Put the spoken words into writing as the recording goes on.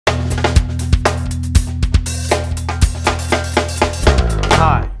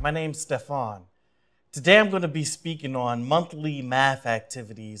my name's Stefan. Today I'm going to be speaking on monthly math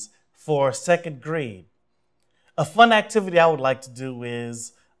activities for second grade. A fun activity I would like to do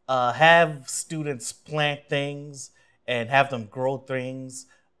is have students plant things and have them grow things.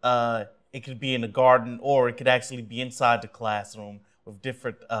 It could be in the garden or it could actually be inside the classroom with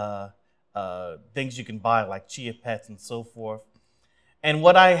different things you can buy like chia pets and so forth. And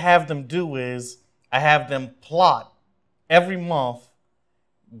what I have them do is I have them plot every month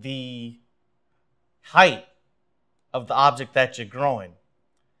the height of the object that you're growing.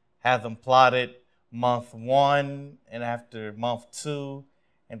 Have them plot it month 1 and after month 2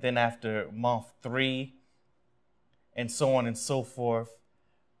 and then after month 3 and so on and so forth.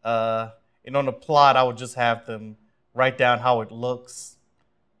 And on the plot, I would just have them write down how it looks.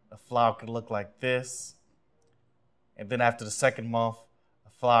 A flower could look like this. And then after the second month, a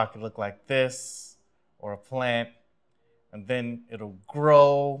flower could look like this, or a plant. And then it'll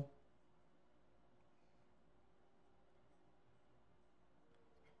grow.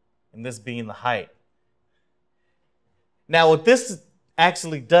 And this being the height. Now, what this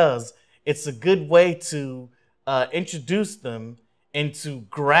actually does, it's a good way to introduce them into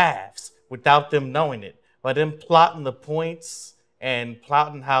graphs without them knowing it. By them plotting the points and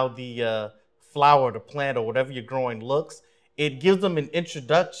plotting how the flower, the plant, or whatever you're growing looks, it gives them an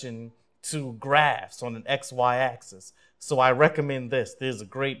introduction to graphs on an XY axis. So I recommend this. This is a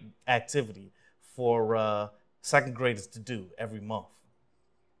great activity for second graders to do every month.